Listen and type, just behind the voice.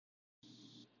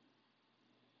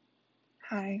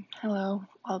Hi, hello,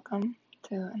 welcome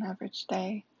to an average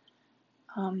day.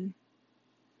 Um,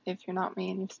 if you're not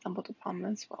me and you've stumbled upon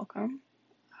this, welcome.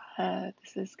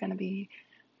 This is going to be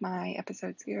my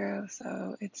episode 0,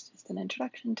 so it's just an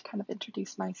introduction to kind of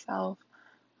introduce myself,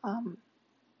 um,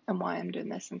 and why I'm doing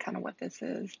this and kind of what this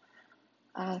is.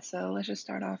 So let's just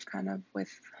start off kind of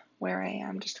with where I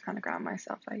am, just to kind of ground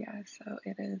myself, I guess. So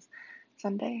it is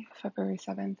Sunday, February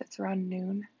 7th. It's around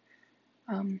noon.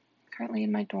 Currently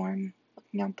in my dorm,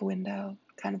 looking out the window,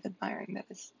 kind of admiring that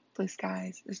it's blue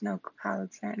skies. There's no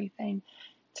clouds or anything.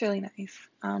 It's really nice.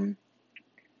 Um,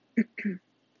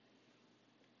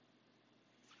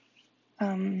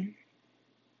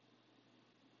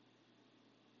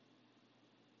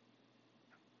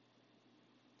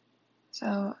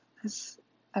 so this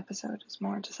episode is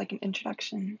more just like an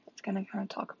introduction. It's gonna kind of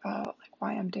talk about like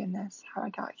why I'm doing this, how I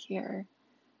got here,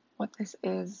 what this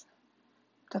is.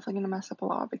 Definitely gonna mess up a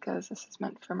lot because this is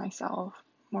meant for myself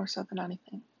more so than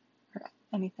anything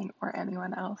or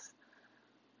anyone else.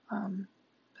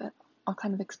 But I'll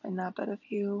kind of explain that. But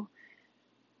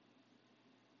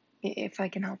if I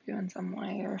can help you in some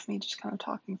way, or if me just kind of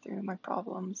talking through my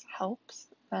problems helps,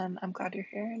 then I'm glad you're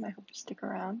here and I hope you stick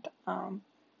around.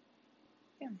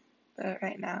 Yeah, but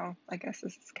right now, I guess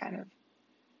this is kind of,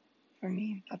 for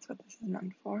me, that's what this is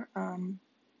meant for.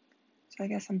 So I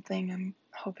guess something I'm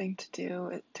hoping to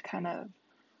do to kind of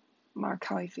mark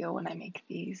how I feel when I make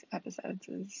these episodes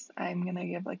is I'm going to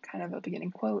give like kind of a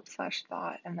beginning quote /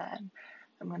 thought, and then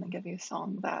I'm going to give you a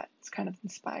song that's kind of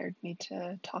inspired me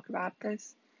to talk about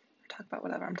this, or talk about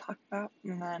whatever I'm talking about,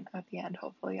 and then at the end,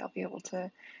 hopefully I'll be able to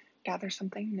gather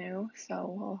something new, so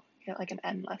we'll get like an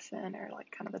end lesson or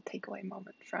like kind of a takeaway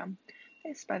moment from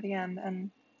this by the end,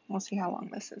 and we'll see how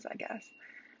long this is, I guess.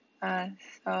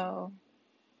 So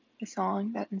the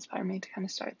song that inspired me to kind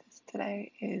of start this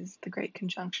today is The Great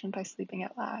Conjunction by Sleeping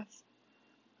at Last.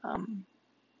 I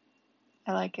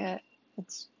like it.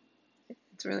 It's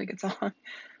a really good song.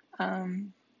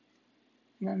 And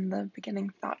then the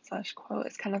beginning thought / quote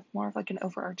is kind of more of like an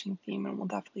overarching theme and will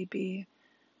definitely be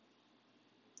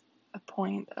a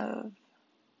point of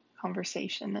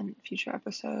conversation in future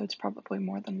episodes, probably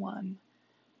more than one,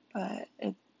 but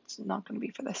it's not going to be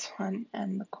for this one.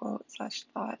 And the quote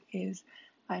 / thought is,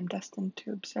 I'm destined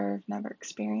to observe, never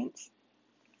experience.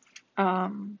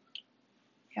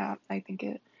 Yeah, I think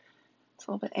it's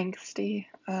a little bit angsty.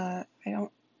 I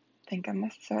don't think I'm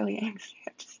necessarily angsty.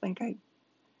 I just think I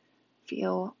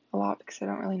feel a lot because I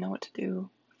don't really know what to do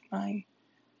with my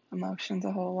emotions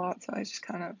a whole lot. So I just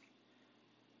kind of,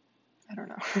 I don't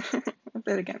know.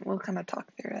 But again, we'll kind of talk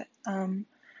through it.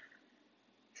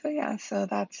 So yeah, so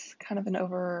that's kind of an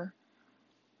overarching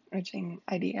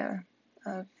idea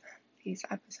of these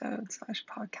episodes /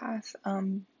 podcasts.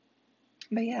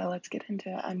 But yeah, let's get into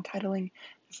it. I'm titling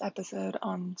this episode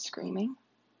on screaming.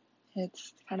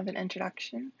 It's kind of an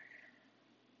introduction.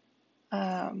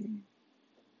 I'm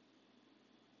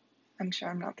sure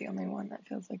I'm not the only one that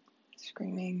feels like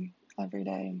screaming every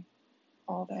day,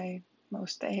 all day,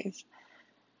 most days,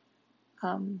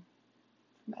 from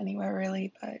anywhere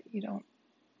really, but you don't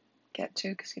get to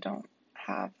because you don't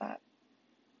have that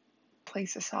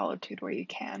place of solitude where you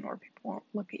can, where people won't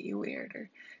look at you weird or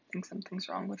think something's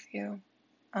wrong with you.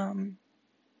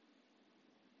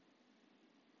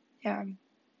 Yeah,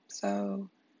 so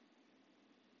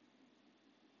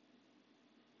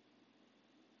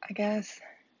I guess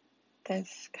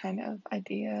this kind of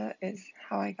idea is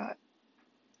how I got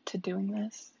to doing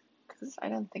this, because I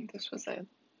didn't think this was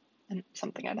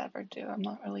something I'd ever do. I'm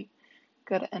not really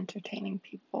good at entertaining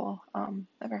people,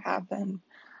 never have been.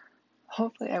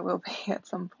 Hopefully I will be at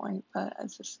some point, but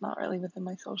it's just not really within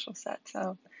my social set,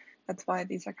 so that's why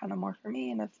these are kind of more for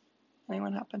me, and if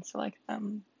anyone happens to like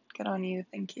them, good on you,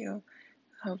 thank you.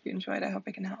 I hope you enjoyed. I hope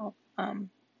I can help.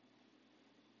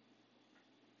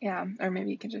 Yeah, or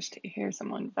maybe you can just hear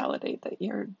someone validate that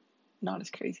you're not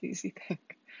as crazy as you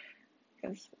think,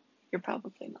 because you're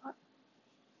probably not.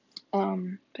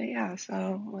 But yeah,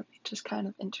 so let me just kind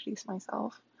of introduce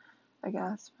myself, I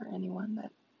guess, for anyone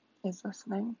that is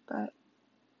listening, but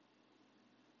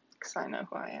because I know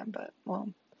who I am, but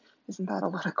well, isn't that a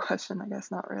loaded question? I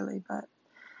guess not really, but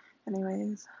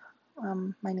anyways,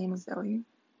 my name is Zoe.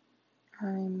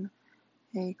 I'm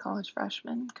a college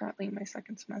freshman, currently in my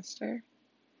second semester.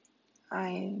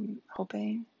 I'm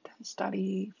hoping to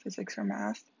study physics or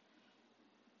math.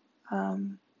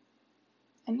 And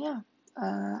yeah,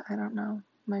 I don't know.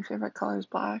 My favorite color is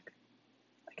black,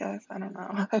 I guess. I don't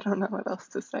know. I don't know what else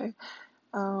to say.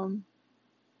 Um,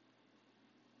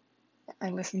 I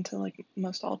listen to like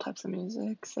most all types of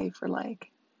music, save for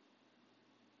like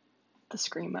the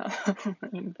screamo or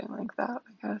anything like that,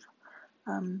 I guess.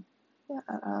 Um, yeah,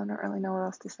 I don't really know what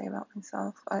else to say about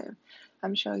myself.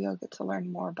 I'm sure you'll get to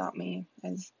learn more about me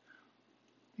as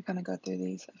we kind of go through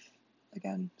these. If,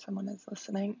 again, someone is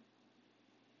listening,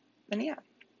 then yeah.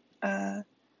 Uh,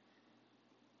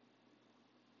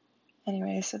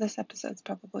 anyway, so this episode's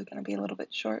probably going to be a little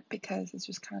bit short because it's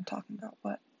just kind of talking about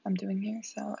what I'm doing here.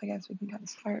 So I guess we can kind of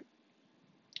start.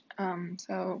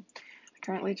 So I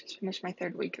currently just finished my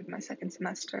third week of my second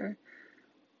semester,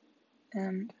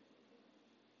 and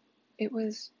it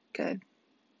was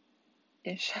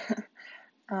good-ish.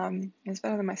 It's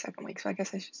better than my second week, so I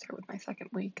guess I should start with my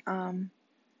second week.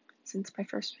 Since my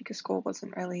first week of school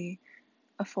wasn't really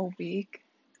a full week,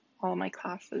 all of my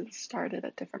classes started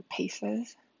at different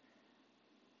paces.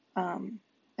 And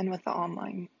with the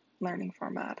online learning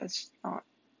format, it's not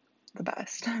the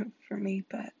best for me,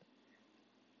 but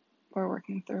we're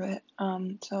working through it.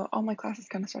 So all my classes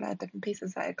kind of started at different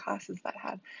paces. I had classes that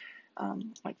had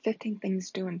like 15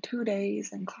 things due in 2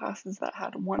 days, and classes that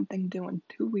had one thing due in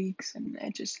 2 weeks, and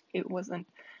it wasn't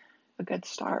a good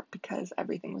start because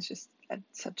everything was just at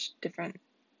such different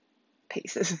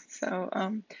paces. So,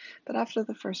 but after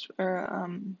the first week, after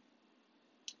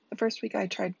the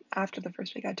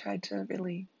first week, I tried to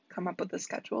really come up with a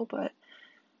schedule, but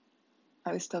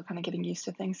I was still kind of getting used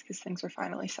to things because things were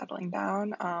finally settling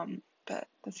down. But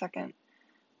the second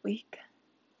week,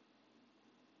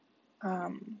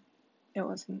 it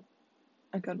wasn't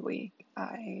a good week.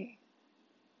 I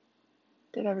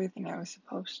did everything I was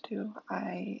supposed to.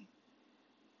 I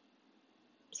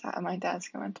sat at my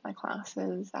desk, I went to my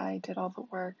classes, I did all the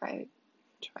work, I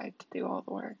tried to do all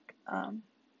the work.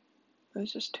 It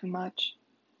was just too much.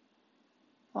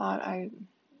 My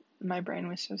brain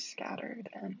was so scattered,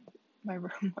 and my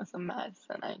room was a mess,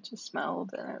 and I just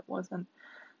smelled, and it wasn't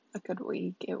a good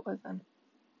week. It wasn't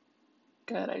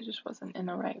good. I just wasn't in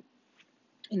the right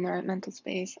mental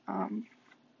space.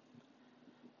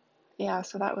 Yeah,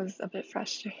 so that was a bit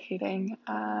frustrating.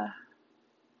 I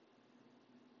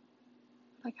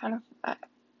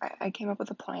came up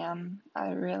with a plan.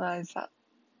 I realized that,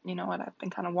 you know what, I've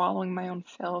been kind of wallowing in my own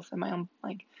filth and my own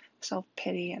like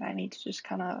self-pity, and I need to just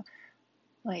kind of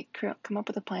like come up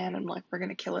with a plan, and like we're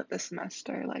gonna kill it this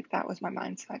semester. Like that was my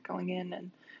mindset going in,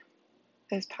 and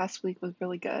this past week was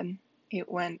really good. It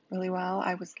went really well.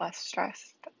 I was less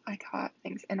stressed. I got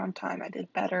things in on time. I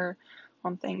did better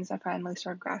on things. I finally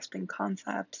started grasping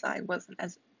concepts. I wasn't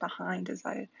as behind as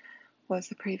I was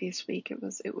the previous week. It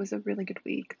was a really good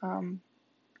week. The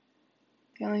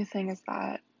only thing is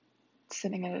that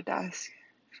sitting at a desk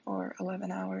for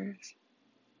 11 hours,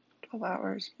 12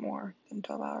 hours, more than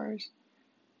 12 hours,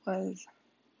 was,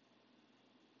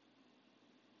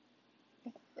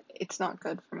 it's not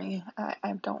good for me.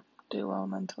 I don't do well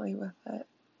mentally with it.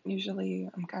 Usually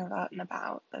I'm kind of out and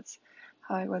about. That's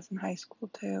how I was in high school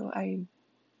too.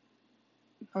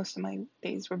 Most of my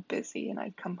days were busy, and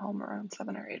I'd come home around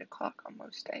 7 or 8 o'clock on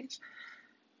most days.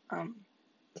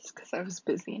 Just because I was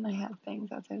busy and I had things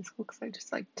outside of school, because I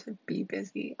just like to be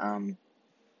busy.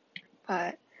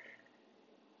 But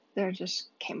there just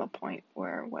came a point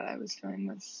where what I was doing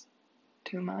was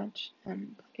too much,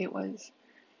 and I was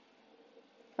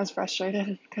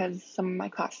frustrated because some of my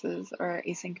classes are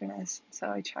asynchronous, so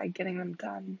I tried getting them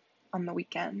done on the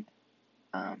weekend,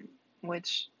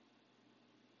 which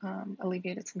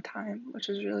alleviated some time, which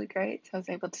was really great. So I was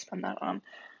able to spend that on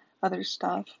other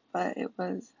stuff, but it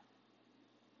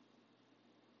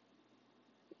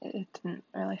didn't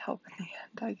really help in the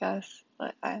end, I guess.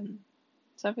 But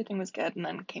so everything was good, and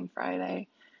then came Friday,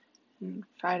 and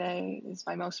Friday is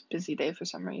my most busy day for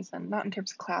some reason. Not in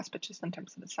terms of class, but just in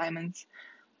terms of assignments.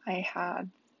 I had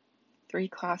 3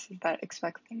 classes that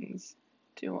expect things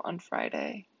due on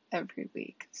Friday every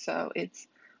week, so it's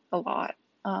a lot.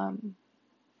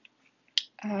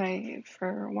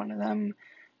 For one of them,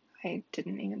 I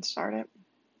didn't even start it,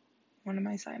 one of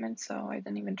my assignments, so I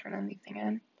didn't even turn anything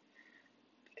in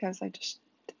because I just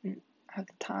didn't have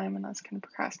the time, and I was kind of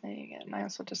procrastinating it, and I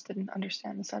also just didn't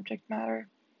understand the subject matter.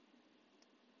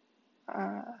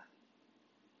 And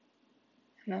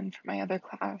then for my other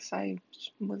class, I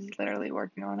was literally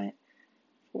working on it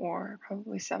for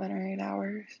probably 7 or 8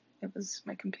 hours. It was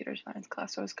my computer science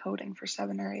class, so I was coding for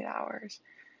 7 or 8 hours.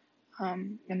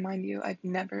 And mind you, I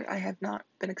have not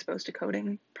been exposed to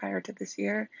coding prior to this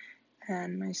year,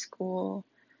 and my school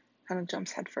kind of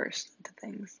jumps headfirst into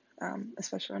things,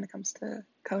 especially when it comes to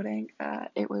coding.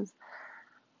 It was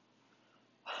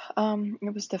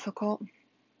difficult.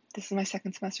 This is my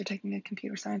second semester taking a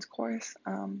computer science course,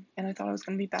 and I thought it was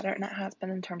going to be better, and it has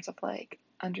been in terms of like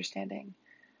understanding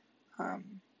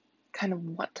kind of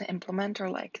what to implement or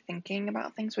like thinking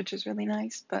about things, which is really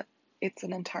nice, but it's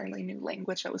an entirely new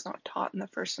language that was not taught in the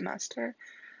first semester.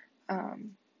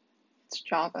 Um, it's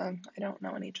Java. I don't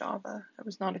know any Java. I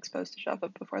was not exposed to Java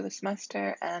before the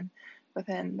semester, and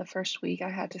within the first week, I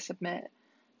had to submit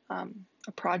a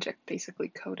project basically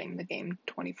coding the game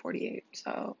 2048.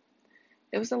 So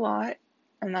it was a lot,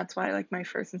 and that's why like my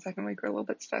first and second week were a little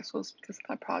bit stressful because of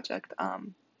that project.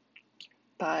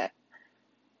 But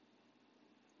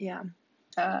yeah,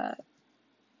 uh,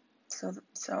 so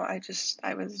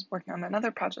I was working on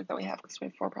another project that we have because we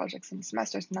have 4 projects in the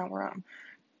semester. So now we're on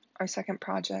our second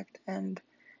project, and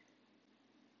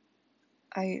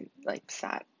I like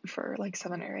sat for like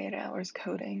 7 or 8 hours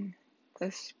coding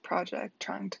this project,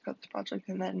 trying to code this project,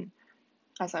 and then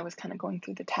as I was kind of going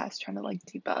through the test, trying to like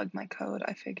debug my code,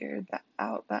 I figured that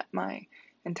out that my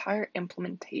entire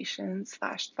implementation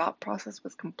slash thought process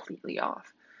was completely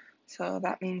off. So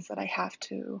that means that I have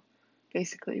to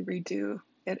basically redo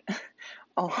it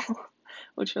all,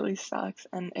 which really sucks.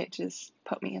 And it just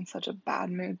put me in such a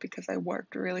bad mood because I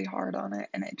worked really hard on it,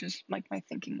 and it just like my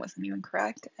thinking wasn't even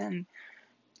correct. And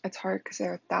it's hard because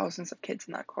there are thousands of kids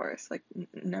in that course. Like,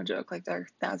 no joke, like there are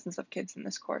thousands of kids in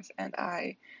this course, and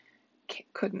I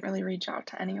couldn't really reach out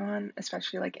to anyone,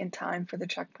 especially like in time for the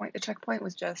checkpoint. The checkpoint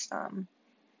was just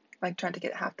like trying to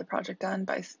get half the project done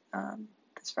by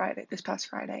this past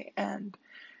Friday, and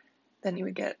then you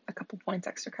would get a couple points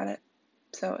extra credit.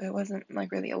 So it wasn't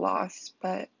like really a loss,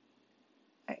 but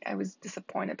I was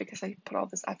disappointed because I put all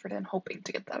this effort in hoping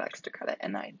to get that extra credit,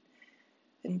 and I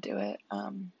didn't do it.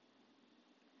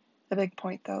 The big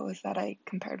point though is that I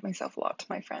compared myself a lot to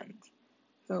my friends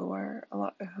who are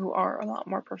a lot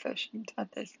more proficient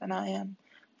at this than I am.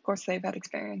 Of course, they've had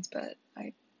experience, but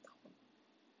it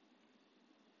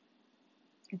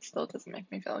still doesn't make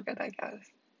me feel good, I guess,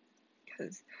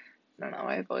 because I don't know.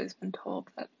 I've always been told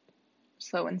that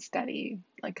slow and steady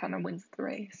like kind of wins the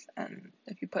race, and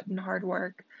if you put in hard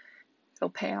work, it'll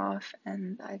pay off.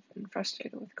 And I've been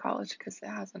frustrated with college because it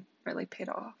hasn't really paid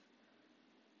off,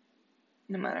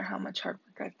 no matter how much hard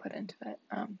work I've put into it.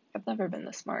 I've never been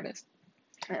the smartest,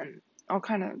 and I'll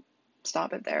kind of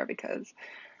stop it there because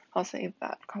I'll save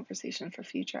that conversation for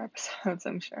future episodes.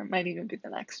 I'm sure it might even be the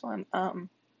next one.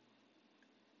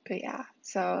 But yeah,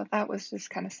 so that was just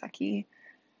kind of sucky.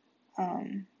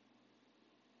 And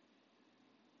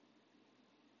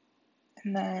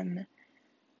then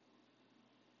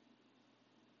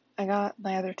I got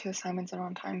my other 2 assignments in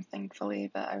on time, thankfully,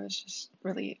 but I was just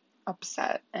really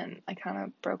upset, and I kind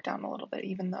of broke down a little bit,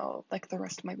 even though like the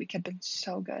rest of my week had been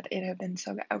so good. It had been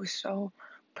so good. I was so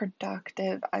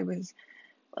productive. I was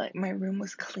like, my room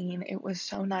was clean. It was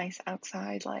so nice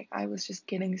outside. Like, I was just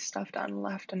getting stuff done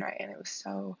left and right, and it was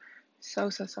so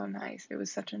nice. It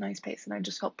was such a nice pace, and I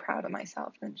just felt proud of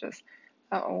myself. And just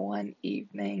that one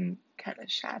evening kind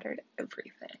of shattered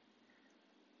everything.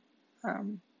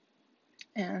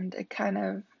 And it kind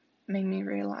of made me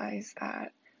realize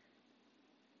that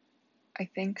I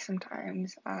think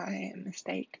sometimes I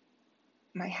mistake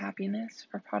my happiness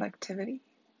for productivity.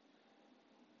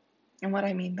 And what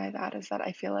I mean by that is that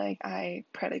I feel like I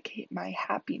predicate my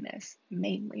happiness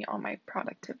mainly on my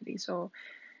productivity. So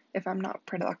if I'm not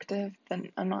productive,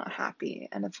 then I'm not happy.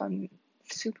 And if I'm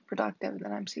super productive,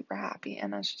 then I'm super happy.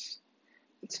 And it's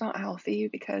not healthy,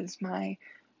 because my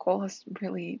goal has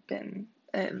really been,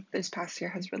 this past year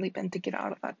has really been to get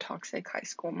out of that toxic high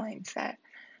school mindset,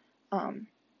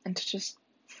 and to just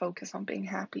focus on being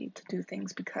happy, to do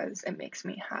things because it makes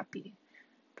me happy.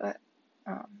 But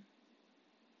I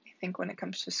think when it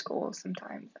comes to school,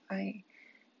 sometimes I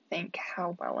think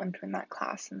how well I'm doing that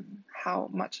class and how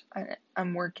much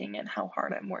I'm working and how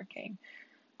hard I'm working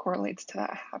correlates to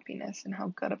that happiness and how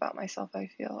good about myself I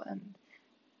feel. And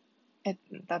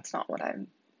that's not what I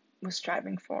was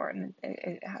striving for, and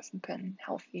it hasn't been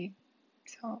healthy.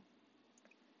 So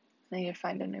I need to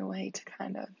find a new way to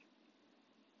kind of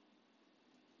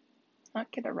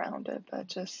not get around it, but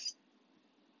just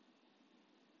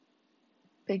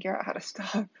figure out how to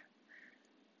stop.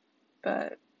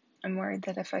 But I'm worried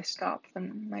that if I stop,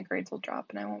 then my grades will drop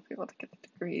and I won't be able to get the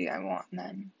degree I want, and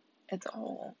then it's a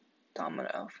whole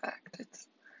domino effect. It's,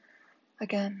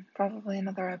 again, probably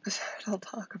another episode. I'll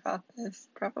talk about this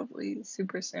probably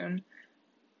super soon.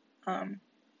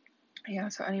 Yeah,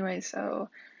 so anyway,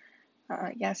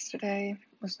 yesterday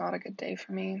was not a good day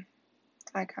for me.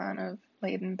 I kind of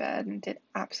laid in bed and did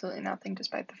absolutely nothing,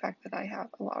 despite the fact that I have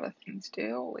a lot of things to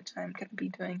do, which I'm going to be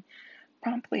doing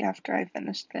promptly after I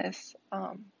finish this.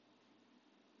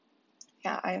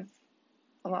 Yeah, I have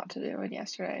a lot to do, and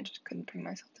yesterday I just couldn't bring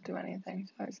myself to do anything.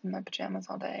 So I was in my pajamas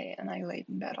all day, and I laid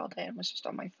in bed all day and was just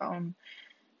on my phone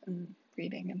and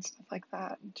reading and stuff like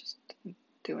that, and just didn't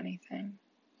do anything.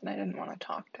 and I didn't want to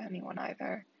talk to anyone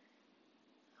either,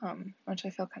 which I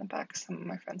feel kind of bad because some of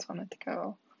my friends wanted to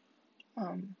go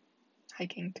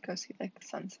hiking to go see like the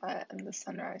sunset and the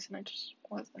sunrise, and I just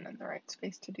wasn't in the right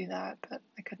space to do that, but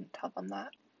I couldn't tell them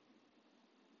that.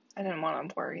 I didn't want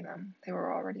to worry them. They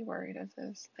were already worried as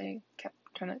is. They kept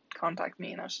trying to contact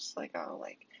me, and I was just like, oh,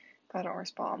 like, if I don't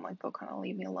respond, like, they'll kind of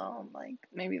leave me alone. Like,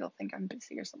 maybe they'll think I'm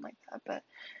busy or something like that. But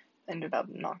they ended up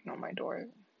knocking on my door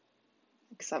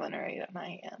like 7 or 8 at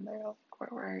night, and they're like,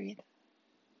 we're worried.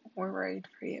 We're worried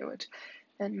for you, which,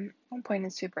 and one point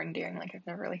is super endearing. Like, I've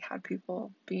never really had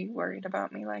people be worried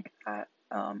about me like that.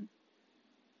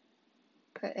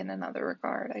 But in another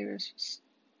regard, I was just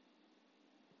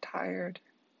tired.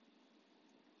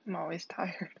 I'm always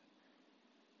tired.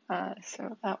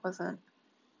 So that wasn't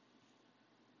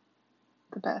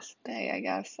the best day, I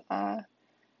guess. I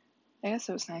guess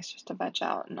it was nice just to veg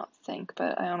out and not think,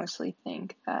 but I honestly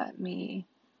think that me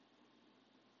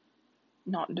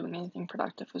not doing anything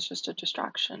productive was just a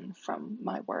distraction from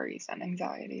my worries and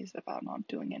anxieties about not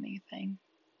doing anything.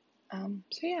 So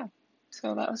yeah,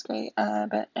 so that was great.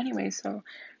 But anyway, so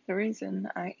the reason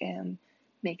I am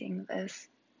making this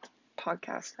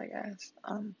podcast, I guess,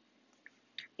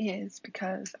 is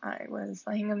because I was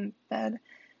laying in bed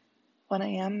 1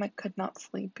 a.m. I could not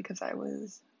sleep because I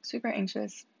was super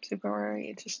anxious, super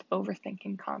worried, just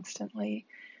overthinking constantly.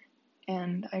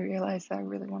 And I realized that I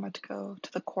really wanted to go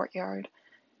to the courtyard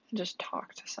and just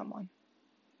talk to someone.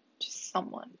 Just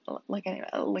someone. Like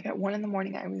at 1 in the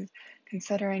morning, I was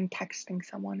considering texting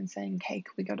someone and saying, hey,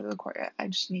 could we go to the courtyard? I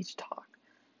just need to talk.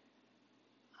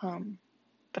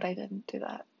 But I didn't do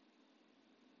that.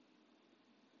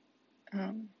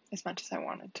 As much as I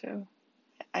wanted to.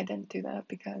 I didn't do that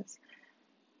because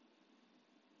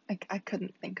I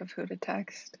couldn't think of who to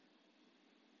text.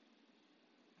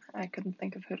 I couldn't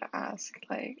think of who to ask.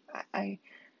 Like, I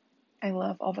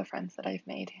love all the friends that I've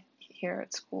made here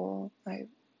at school. I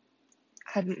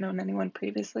hadn't known anyone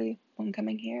previously when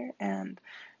coming here, and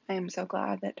I am so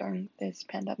glad that during this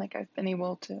pandemic I've been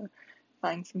able to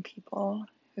find some people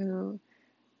who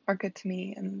are good to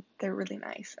me, and they're really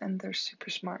nice, and they're super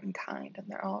smart and kind, and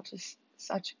they're all just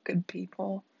such good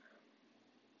people.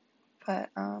 But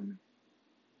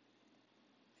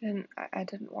I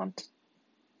didn't want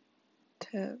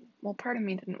to, well, part of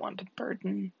me didn't want to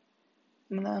burden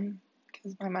them,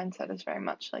 because my mindset is very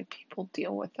much like people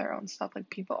deal with their own stuff, like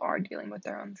people are dealing with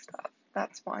their own stuff.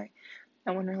 That's why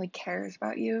no one really cares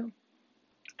about you.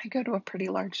 I go to a pretty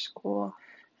large school,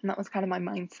 and that was kind of my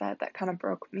mindset that kind of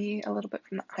broke me a little bit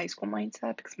from the high school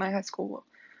mindset, because my high school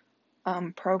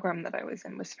program that I was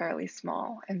in was fairly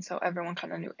small, and so everyone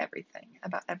kind of knew everything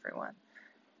about everyone.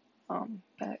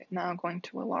 But now going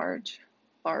to a large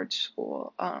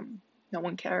school, no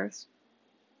one cares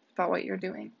about what you're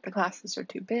doing. The classes are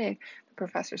too big, the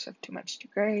professors have too much to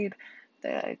grade,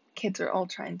 the kids are all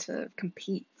trying to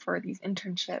compete for these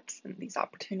internships and these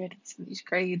opportunities and these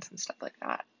grades and stuff like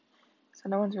that. So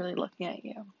no one's really looking at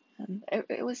you. And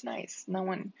it was nice. No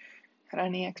one had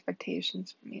any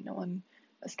expectations for me. No one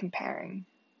was comparing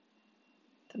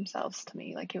themselves to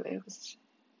me. Like it was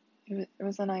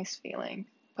a nice feeling.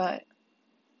 But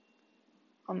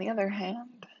on the other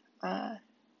hand,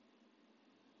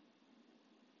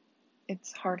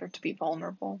 it's harder to be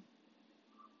vulnerable.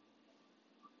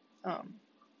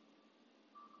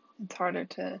 It's harder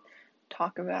to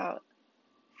talk about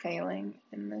failing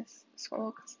in this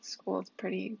school, because the school is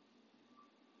pretty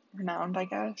renowned, I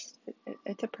guess.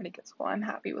 It's a pretty good school. I'm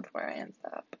happy with where I ended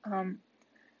up.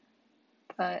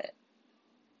 But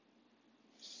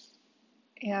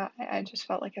yeah, I just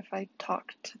felt like if I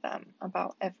talked to them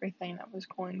about everything that was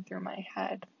going through my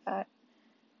head, that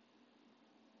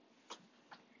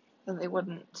they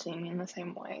wouldn't see me in the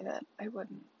same way, that I don't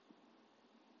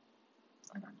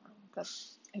know, that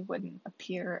I wouldn't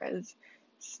appear as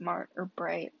smart or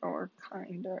bright or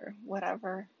kind or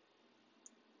whatever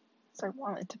as I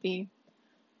wanted to be.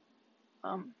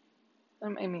 It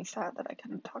made me sad that I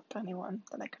couldn't talk to anyone,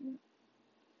 that I couldn't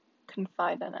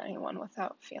confide in anyone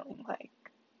without feeling like,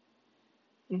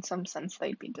 in some sense,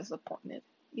 they'd be disappointed,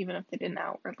 even if they didn't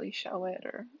outwardly show it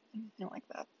or anything like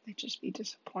that. They'd just be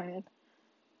disappointed.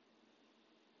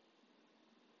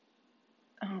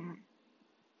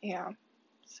 Yeah,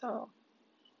 so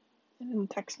I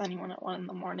didn't text anyone at 1 in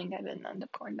the morning. I didn't end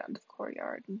up going down to the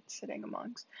courtyard and sitting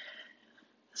amongst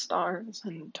the stars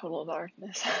in total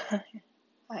darkness.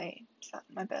 I sat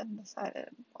in my bed and decided,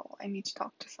 well, I need to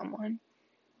talk to someone.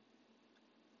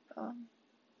 I'm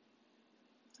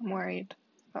worried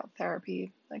about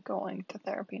therapy, like going to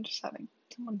therapy and just having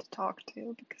someone to talk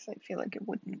to, because I feel like it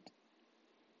wouldn't.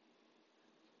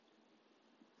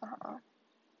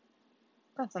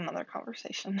 But that's another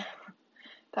conversation.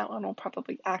 That one will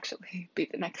probably actually be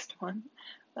the next one,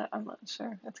 but I'm not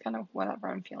sure. It's kind of whatever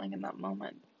I'm feeling in that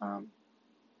moment.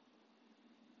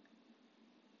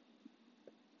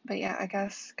 But yeah, I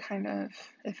guess kind of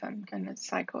if I'm going to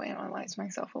psychoanalyze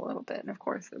myself a little bit, and of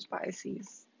course there's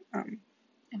biases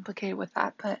implicated with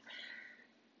that, but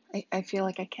I feel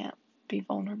like I can't be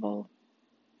vulnerable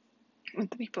with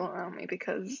the people around me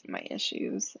because my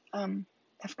issues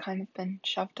have kind of been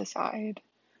shoved aside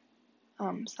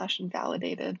 /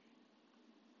 invalidated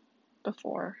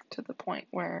before, to the point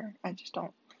where I just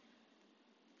don't,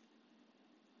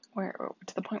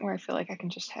 to the point where I feel like I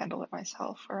can just handle it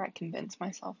myself, or I convince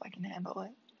myself I can handle it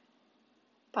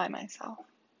by myself.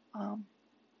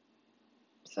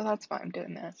 So that's why I'm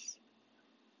doing this.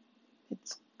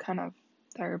 It's kind of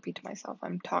therapy to myself.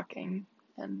 I'm talking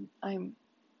and I'm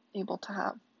able to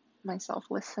have myself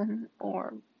listen,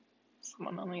 or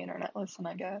someone on the internet listen,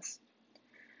 I guess,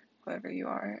 whoever you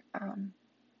are.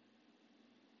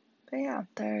 But yeah,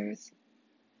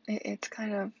 it's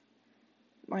kind of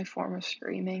my form of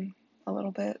screaming a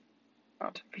little bit,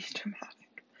 not to be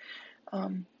dramatic.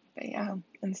 But yeah,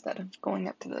 instead of going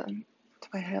up to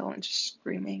a hill and just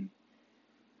screaming,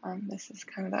 this is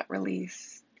kind of that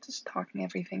release, just talking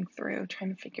everything through,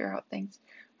 trying to figure out things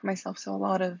for myself. So a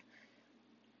lot of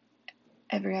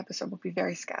every episode will be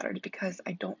very scattered because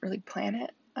I don't really plan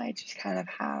it. I just kind of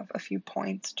have a few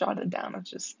points jotted down of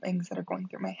just things that are going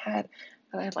through my head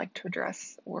that I'd like to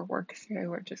address or work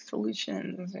through, or just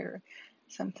solutions or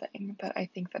something. But I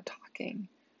think that talking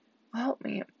will help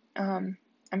me. I'm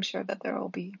sure that there will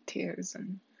be tears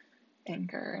and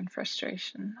anger and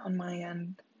frustration on my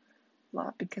end a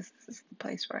lot, because this is the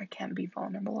place where I can be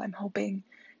vulnerable. I'm hoping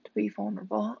to be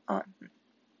vulnerable.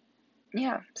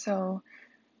 Yeah, so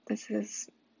this is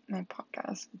my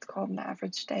podcast. It's called An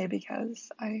Average Day because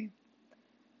I'm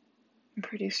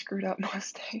pretty screwed up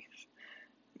most days.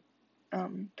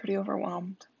 Pretty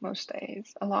overwhelmed most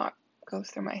days. A lot goes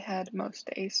through my head most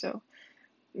days, so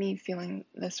me feeling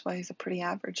this way is a pretty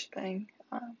average thing.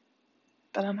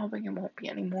 But I'm hoping it won't be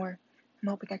anymore. I'm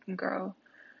hoping I can grow.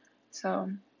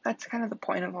 So that's kind of the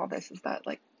point of all this, is that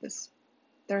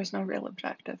there is no real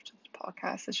objective to this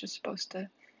podcast. It's just supposed to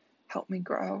help me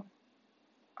grow.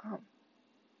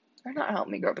 Or not help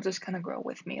me grow, but just kind of grow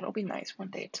with me. It'll be nice one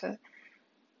day to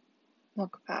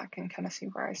look back and kind of see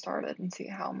where I started and see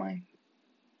how my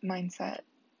mindset,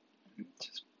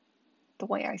 just the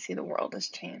way I see the world, has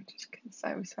changed, because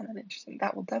I always find that interesting.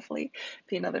 That will definitely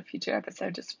be another future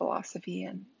episode, just philosophy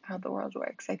and how the world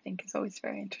works. I think is always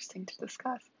very interesting to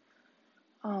discuss.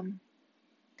 But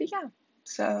yeah,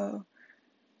 so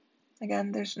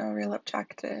again, there's no real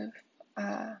objective.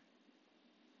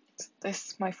 This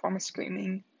is my form of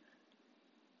screaming.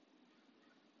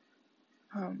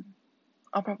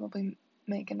 I'll probably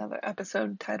make another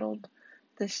episode titled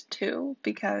this too,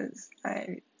 because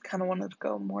I kind of wanted to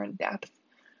go more in depth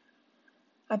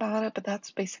about it, but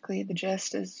that's basically the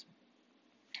gist. Is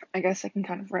I guess I can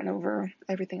kind of run over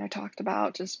everything I talked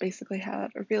about. Just basically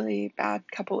had a really bad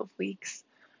couple of weeks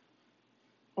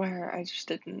where I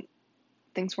just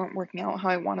things weren't working out how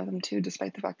I wanted them to,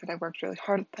 despite the fact that I worked really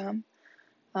hard at them.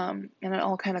 And it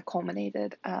all kind of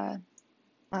culminated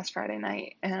last Friday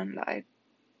night, and I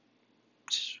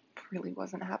just really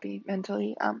wasn't happy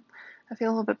mentally. I feel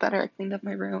a little bit better. I cleaned up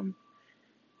my room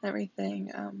and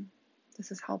everything. This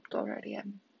has helped already.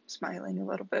 I'm smiling a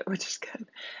little bit, which is good.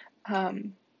 But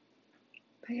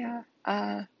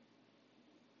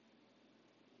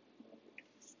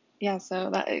yeah, so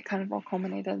that it kind of all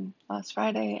culminated last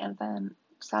Friday, and then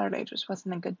Saturday just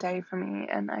wasn't a good day for me,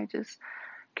 and I just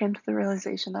came to the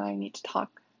realization that I need to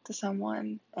talk to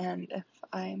someone, and if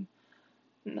I'm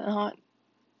not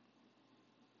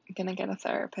gonna get a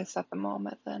therapist at the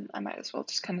moment, then I might as well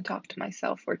just kind of talk to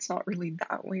myself, where it's not really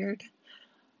that weird.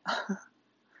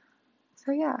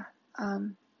 So yeah,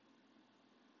 I'm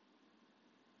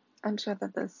sure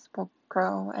that this will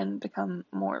grow and become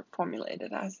more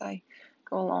formulated as I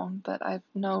go along, but I've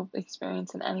no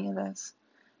experience in any of this.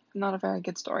 I'm not a very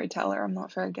good storyteller. I'm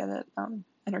not very good at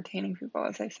entertaining people,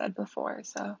 as I said before,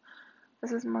 so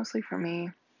this is mostly for me.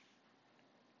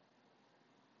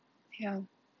 Yeah,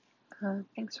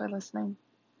 thanks for listening.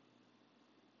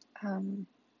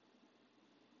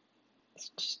 It's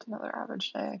just another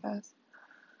average day, I guess.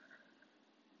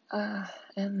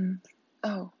 And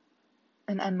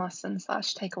an end lesson /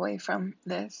 takeaway from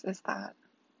this is that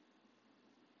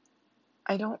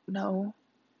I don't know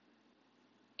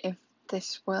if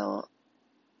this will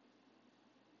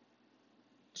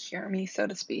cure me, so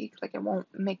to speak. Like, it won't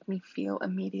make me feel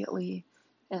immediately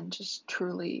and just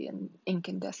truly and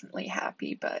incandescently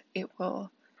happy, but it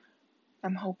will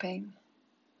I'm hoping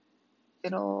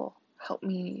it'll help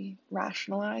me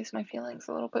rationalize my feelings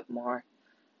a little bit more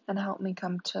and help me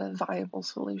come to viable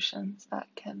solutions that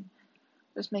can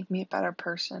just make me a better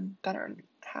person, better and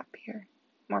happier,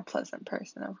 more pleasant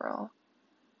person overall.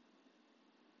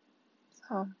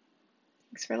 So,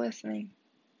 thanks for listening.